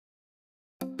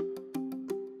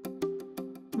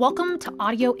Welcome to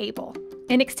Audio Able,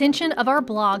 an extension of our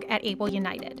blog at Able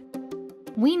United.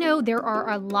 We know there are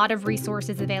a lot of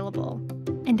resources available,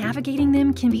 and navigating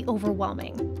them can be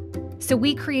overwhelming. So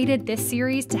we created this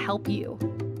series to help you.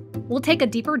 We'll take a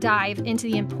deeper dive into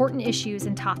the important issues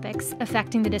and topics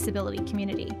affecting the disability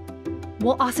community.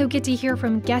 We'll also get to hear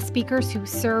from guest speakers who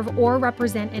serve or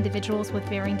represent individuals with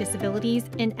varying disabilities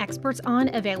and experts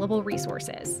on available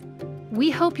resources.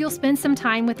 We hope you'll spend some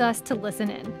time with us to listen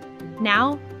in.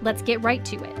 Now, let's get right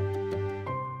to it.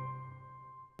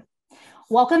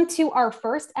 Welcome to our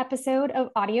first episode of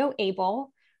Audio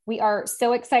Able. We are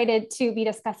so excited to be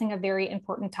discussing a very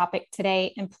important topic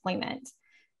today, employment.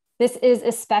 This is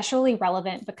especially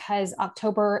relevant because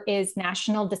October is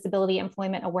National Disability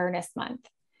Employment Awareness Month.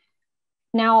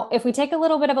 Now, if we take a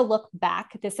little bit of a look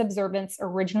back, this observance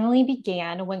originally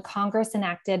began when Congress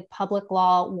enacted Public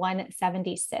Law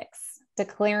 176.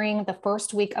 Declaring the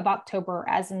first week of October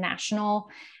as National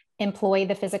Employ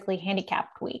the Physically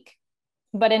Handicapped Week.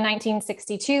 But in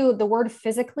 1962, the word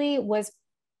physically was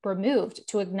removed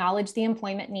to acknowledge the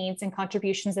employment needs and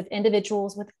contributions of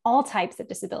individuals with all types of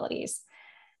disabilities.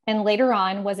 And later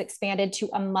on was expanded to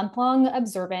a month-long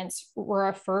observance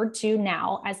referred to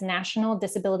now as National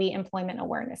Disability Employment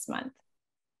Awareness Month.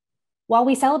 While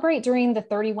we celebrate during the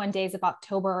 31 days of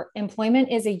October, employment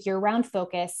is a year-round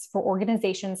focus for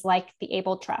organizations like the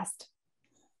Able Trust.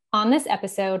 On this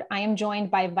episode, I am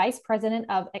joined by Vice President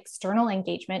of External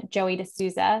Engagement, Joey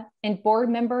D'Souza, and board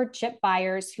member Chip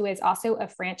Byers, who is also a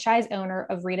franchise owner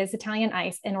of Rita's Italian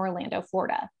Ice in Orlando,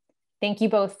 Florida. Thank you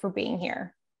both for being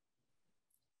here.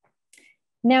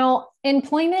 Now,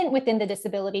 employment within the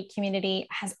disability community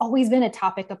has always been a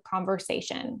topic of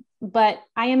conversation, but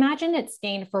I imagine it's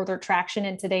gained further traction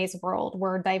in today's world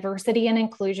where diversity and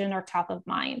inclusion are top of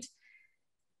mind.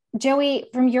 Joey,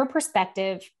 from your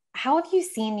perspective, how have you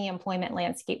seen the employment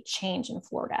landscape change in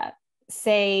Florida,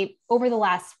 say, over the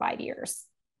last 5 years?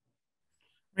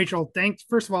 Rachel,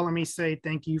 first of all, let me say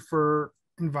thank you for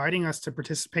inviting us to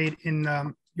participate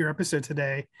in your episode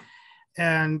today.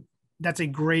 And that's a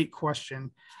great question.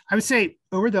 I would say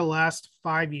over the last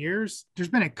 5 years, there's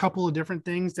been a couple of different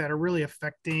things that are really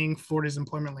affecting Florida's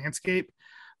employment landscape.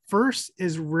 First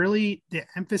is really the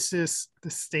emphasis the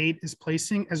state is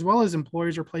placing, as well as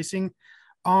employers are placing,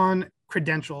 on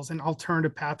credentials and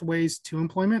alternative pathways to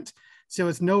employment. So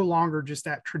it's no longer just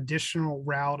that traditional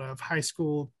route of high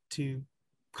school to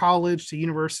college to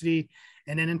university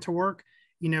and then into work.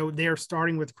 You know, they are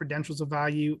starting with credentials of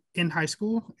value in high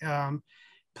school,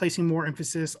 placing more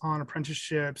emphasis on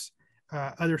apprenticeships,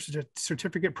 other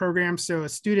certificate programs. So a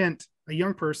student, a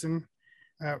young person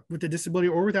with a disability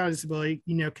or without a disability,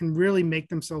 you know, can really make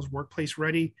themselves workplace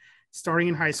ready starting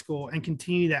in high school and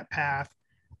continue that path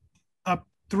up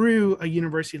through a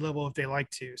university level if they like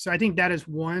to. So I think that is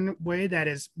one way that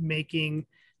is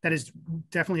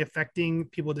definitely affecting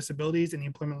people with disabilities in the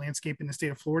employment landscape in the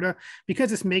state of Florida,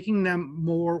 because it's making them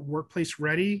more workplace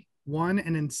ready, one,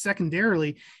 and then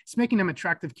secondarily, it's making them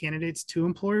attractive candidates to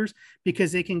employers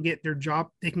because they can get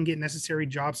necessary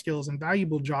job skills and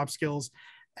valuable job skills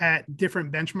at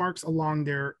different benchmarks along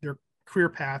their career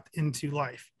path into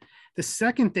life. The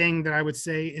second thing that I would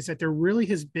say is that there really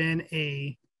has been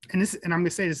and I'm going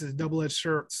to say this is a double-edged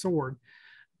sword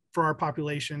for our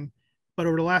population, but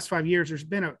over the last 5 years, there's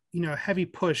been a heavy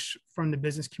push from the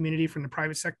business community, from the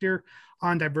private sector,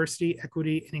 on diversity,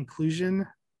 equity, and inclusion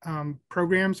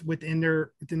programs within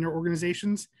their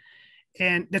organizations.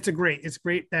 And it's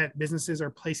great that businesses are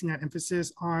placing that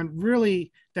emphasis on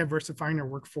really diversifying their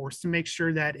workforce to make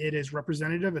sure that it is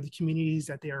representative of the communities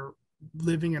that they are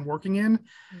living and working in.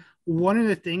 One of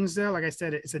the things, though, like I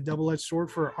said, it's a double-edged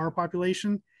sword for our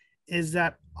population, is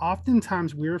that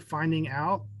oftentimes we're finding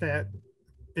out that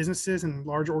businesses and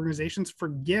large organizations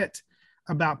forget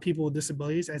about people with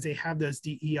disabilities as they have those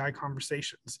DEI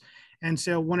conversations. And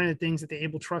so one of the things that the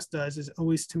Able Trust does is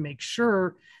always to make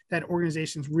sure that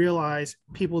organizations realize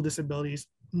people with disabilities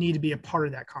need to be a part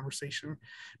of that conversation.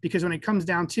 Because when it comes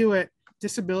down to it,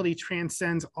 disability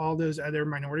transcends all those other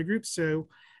minority groups. So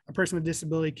a person with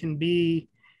disability can be,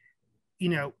 you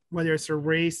know, whether it's their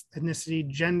race, ethnicity,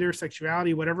 gender,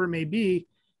 sexuality, whatever it may be,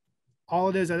 all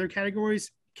of those other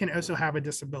categories can also have a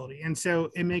disability. And so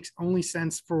it makes only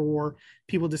sense for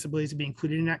people with disabilities to be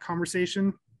included in that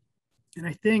conversation. And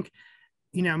I think,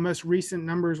 you know, most recent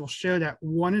numbers will show that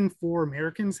 1 in 4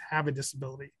 Americans have a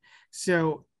disability.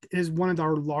 So it is one of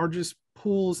our largest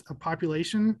pools of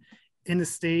population in the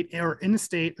state,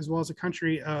 as well as the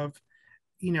country, of,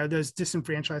 you know, those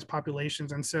disenfranchised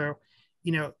populations. And so,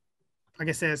 you know, like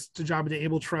I said, it's the job of the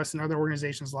Able Trust and other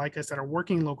organizations like us that are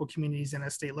working in local communities and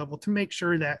at state level to make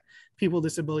sure that people with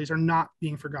disabilities are not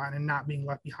being forgotten and not being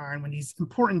left behind when these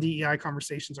important DEI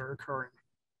conversations are occurring.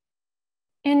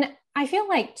 And I feel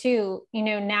like too,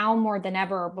 now more than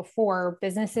ever before,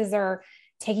 businesses are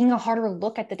taking a harder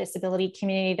look at the disability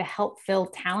community to help fill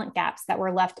talent gaps that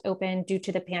were left open due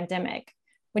to the pandemic.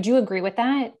 Would you agree with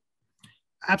that?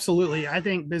 Absolutely. I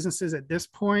think businesses at this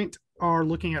point are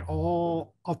looking at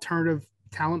all alternative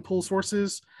talent pool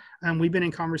sources. We've been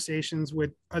in conversations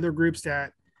with other groups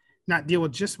that not deal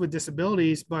with just with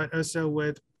disabilities, but also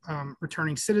with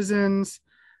returning citizens,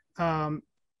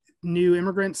 new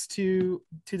immigrants to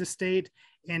the state.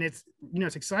 And it's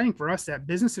it's exciting for us that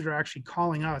businesses are actually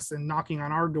calling us and knocking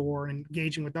on our door and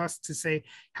engaging with us to say,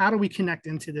 how do we connect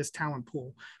into this talent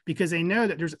pool? Because they know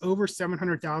that there's over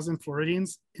 700,000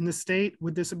 Floridians in the state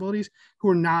with disabilities who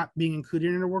are not being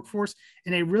included in the workforce,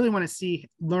 and they really want to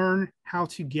learn how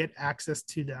to get access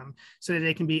to them so that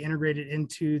they can be integrated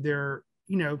into their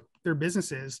their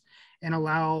businesses and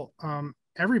allow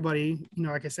everybody,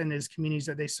 like I said, in those communities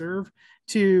that they serve,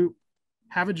 to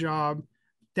have a job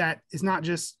that is not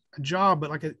just a job, but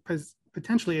like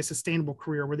potentially a sustainable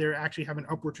career where they actually have an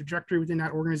upward trajectory within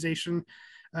that organization.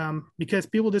 Because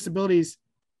people with disabilities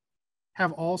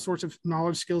have all sorts of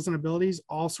knowledge, skills, and abilities,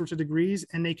 all sorts of degrees,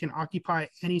 and they can occupy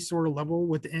any sort of level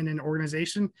within an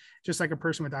organization, just like a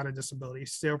person without a disability.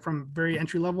 So from very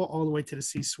entry level all the way to the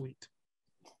C-suite.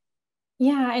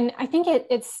 Yeah, and I think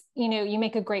it's, you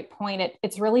make a great point.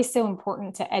 It's really so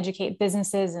important to educate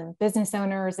businesses and business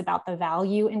owners about the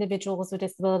value individuals with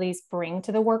disabilities bring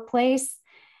to the workplace.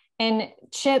 And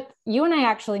Chip, you and I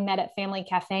actually met at Family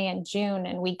Cafe in June,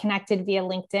 and we connected via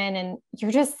LinkedIn. And you're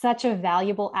just such a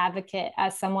valuable advocate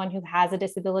as someone who has a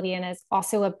disability and is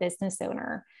also a business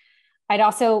owner. I'd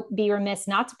also be remiss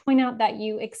not to point out that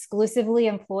you exclusively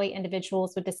employ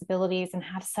individuals with disabilities and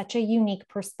have such a unique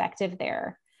perspective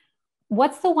there.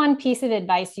 What's the one piece of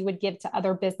advice you would give to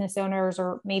other business owners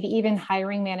or maybe even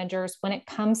hiring managers when it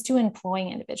comes to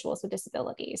employing individuals with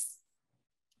disabilities?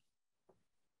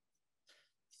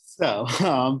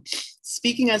 So,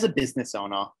 speaking as a business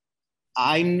owner,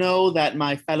 I know that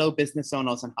my fellow business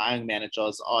owners and hiring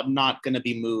managers are not going to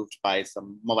be moved by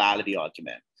some morality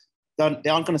argument. They aren't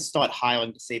going to start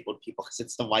hiring disabled people because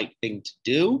it's the right thing to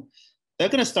do. They're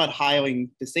going to start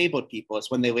hiring disabled people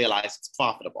when they realize it's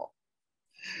profitable.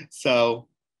 So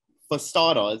for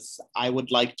starters, I would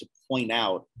like to point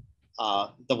out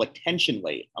the retention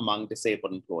rate among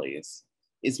disabled employees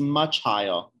is much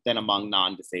higher than among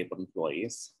non-disabled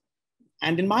employees.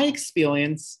 And in my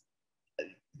experience,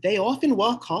 they often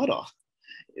work harder.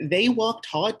 They worked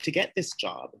hard to get this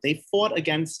job. They fought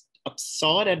against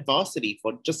absurd adversity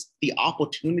for just the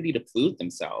opportunity to prove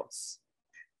themselves.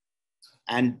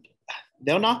 And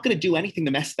they're not going to do anything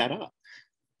to mess that up.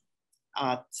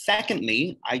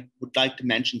 Secondly, I would like to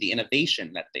mention the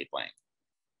innovation that they bring.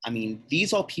 I mean,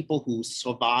 these are people who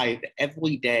survive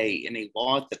every day in a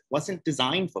world that wasn't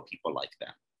designed for people like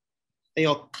them. They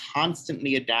are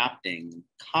constantly adapting,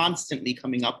 constantly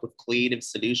coming up with creative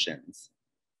solutions.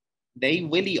 They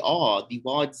really are the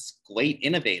world's great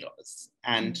innovators.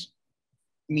 And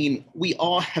I mean, we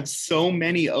all have so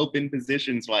many open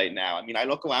positions right now. I mean, I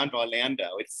look around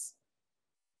Orlando,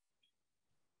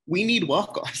 we need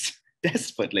workers.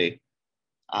 Desperately.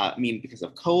 I mean, because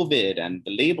of COVID and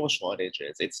the labor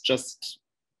shortages, it's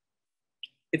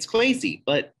crazy,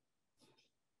 but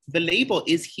the labor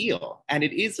is here and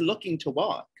it is looking to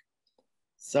work.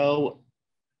 So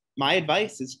my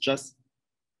advice is just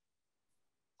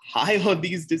hire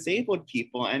these disabled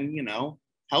people and,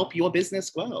 help your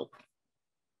business grow.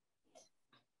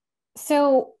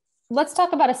 So let's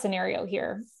talk about a scenario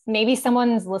here. Maybe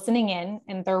someone's listening in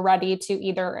and they're ready to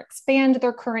either expand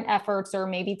their current efforts or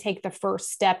maybe take the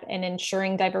first step in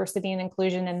ensuring diversity and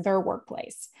inclusion in their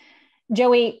workplace.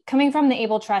 Joey, coming from the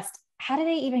Able Trust, how do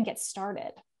they even get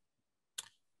started?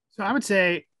 So I would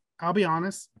say, I'll be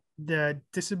honest, the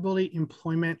disability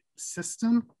employment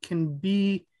system can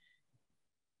be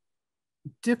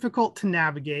difficult to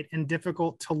navigate and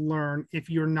difficult to learn if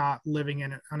you're not living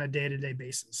in it on a day-to-day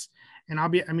basis. And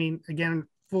again,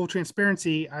 full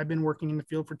transparency, I've been working in the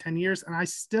field for 10 years and I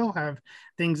still have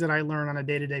things that I learn on a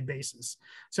day-to-day basis.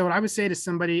 So what I would say to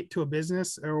somebody, to a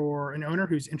business or an owner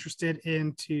who's interested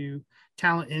into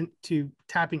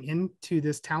tapping into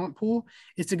this talent pool,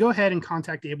 is to go ahead and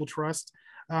contact the Able Trust.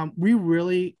 We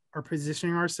really are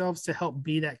positioning ourselves to help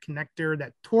be that connector,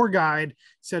 that tour guide,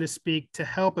 so to speak, to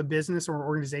help a business or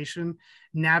organization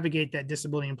navigate that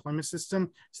disability employment system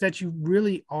so that you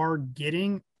really are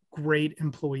getting great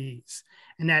employees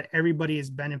and that everybody is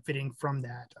benefiting from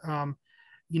that.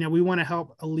 we want to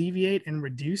help alleviate and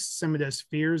reduce some of those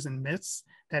fears and myths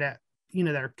that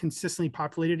that are consistently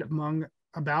populated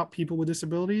about people with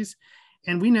disabilities.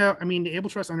 And we know, the Able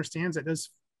Trust understands that those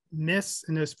myths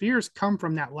and those fears come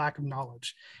from that lack of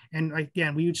knowledge. And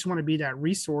again, we just want to be that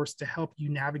resource to help you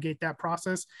navigate that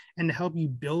process and to help you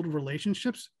build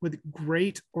relationships with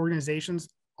great organizations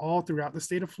all throughout the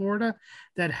state of Florida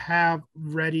that have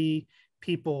ready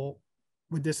people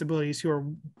with disabilities who are,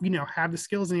 have the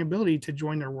skills and the ability to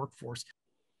join their workforce.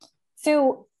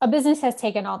 So a business has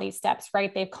taken all these steps,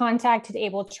 right? They've contacted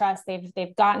Able Trust,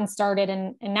 they've gotten started,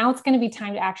 and now it's going to be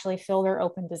time to actually fill their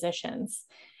open positions.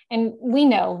 And we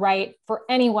know, right, for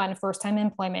anyone, first-time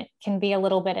employment can be a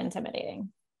little bit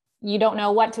intimidating. You don't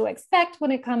know what to expect when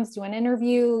it comes to an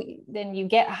interview, then you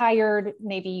get hired,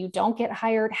 maybe you don't get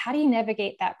hired. How do you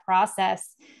navigate that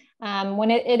process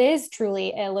when it is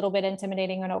truly a little bit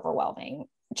intimidating and overwhelming?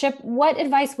 Chip, what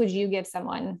advice would you give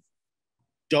someone?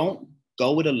 Don't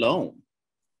go it alone.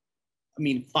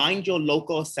 Find your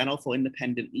local center for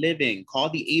independent living, call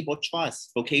the Able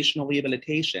Trust, vocational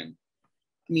rehabilitation.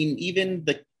 Even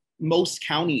most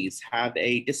counties have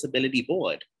a disability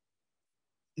board.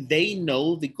 They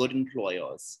know the good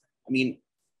employers. The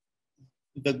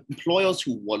employers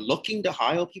who were looking to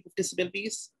hire people with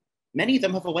disabilities, many of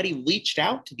them have already reached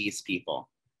out to these people,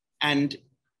 and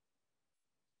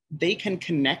they can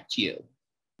connect you.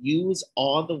 Use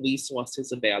all the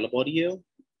resources available to you,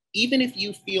 even if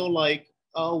you feel like,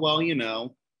 oh, well,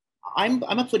 I'm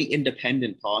a pretty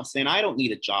independent person. I don't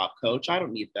need a job coach. I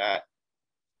don't need that.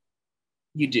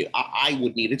 You do. I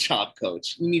would need a job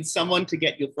coach. You need someone to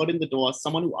get your foot in the door,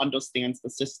 someone who understands the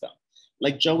system.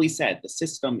 Like Joey said, the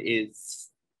system is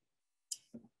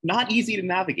not easy to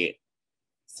navigate.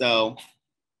 So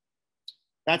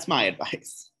that's my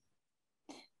advice.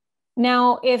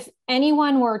 Now, if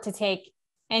anyone were to take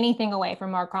anything away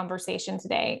from our conversation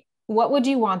today, what would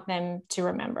you want them to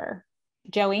remember?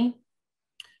 Joey?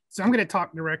 So I'm going to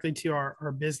talk directly to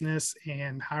our business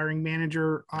and hiring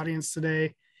manager audience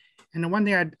today. And the one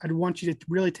thing I'd want you to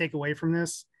really take away from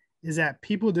this is that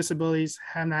people with disabilities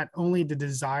have not only the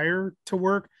desire to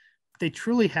work, they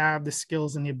truly have the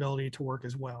skills and the ability to work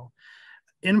as well.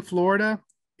 In Florida,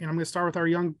 and I'm going to start with our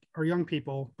young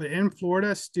people, but in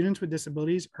Florida, students with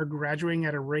disabilities are graduating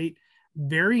at a rate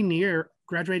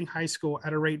graduating high school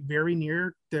at a rate very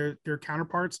near their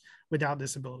counterparts without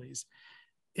disabilities.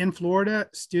 In Florida,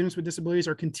 students with disabilities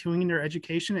are continuing their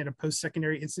education at a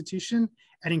post-secondary institution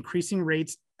at increasing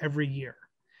rates every year.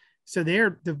 So they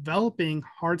are developing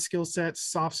hard skill sets,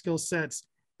 soft skill sets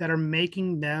that are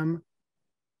making them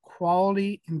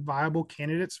quality and viable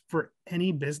candidates for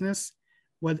any business.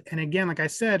 And again, like I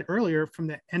said earlier, from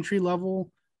the entry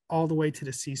level all the way to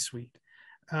the C-suite.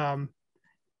 I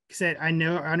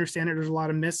understand that there's a lot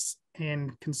of myths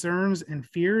and concerns and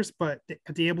fears, but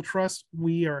at the Able Trust,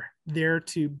 we are there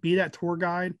to be that tour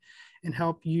guide and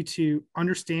help you to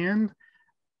understand,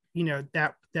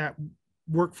 that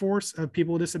workforce of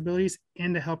people with disabilities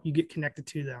and to help you get connected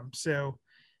to them. So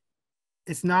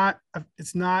it's not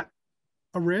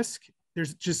a risk.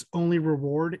 There's just only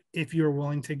reward if you're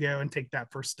willing to go and take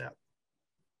that first step.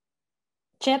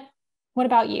 Chip, what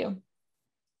about you?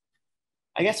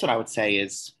 I guess what I would say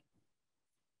is,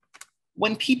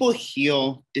 when people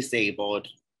hear disabled,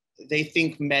 they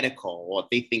think medical or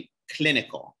they think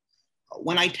clinical.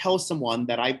 When I tell someone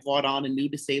that I brought on a new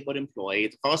disabled employee,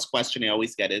 the first question I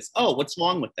always get is, oh, what's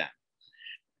wrong with them?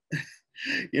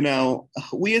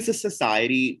 We as a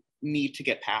society need to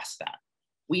get past that.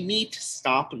 We need to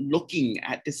stop looking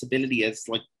at disability as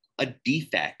like a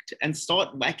defect and start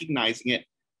recognizing it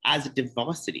as a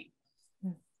diversity.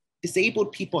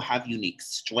 Disabled people have unique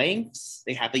strengths.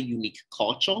 They have a unique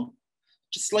culture,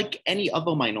 just like any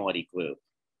other minority group.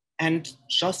 And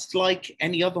just like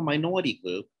any other minority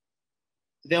group,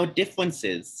 their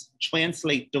differences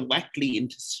translate directly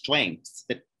into strengths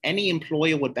that any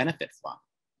employer would benefit from.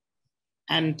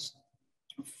 And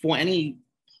for any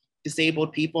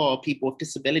disabled people or people with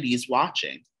disabilities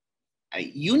watching,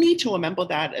 you need to remember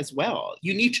that as well.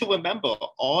 You need to remember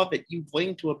all that you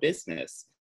bring to a business.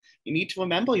 You need to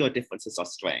remember your differences or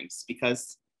strengths,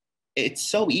 because it's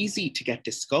so easy to get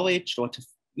discouraged or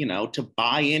to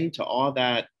buy into all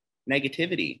that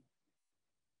negativity.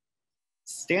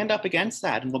 Stand up against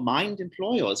that and remind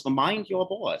employers, remind your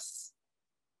boss,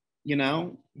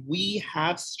 we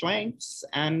have strengths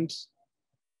and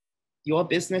your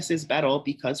business is better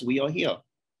because we are here.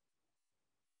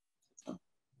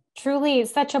 Truly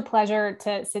such a pleasure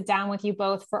to sit down with you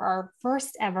both for our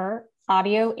first ever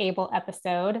Audio Able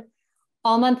episode.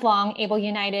 All month long, Able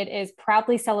United is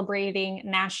proudly celebrating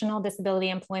National Disability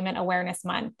Employment Awareness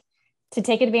Month. To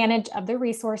take advantage of the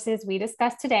resources we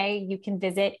discussed today, you can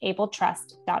visit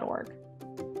abletrust.org.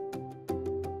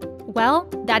 Well,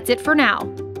 that's it for now.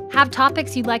 Have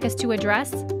topics you'd like us to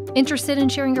address? Interested in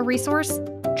sharing a resource?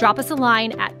 Drop us a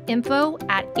line at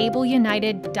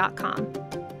info@ableunited.com.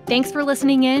 Thanks for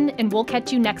listening in, and we'll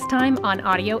catch you next time on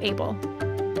Audio Able.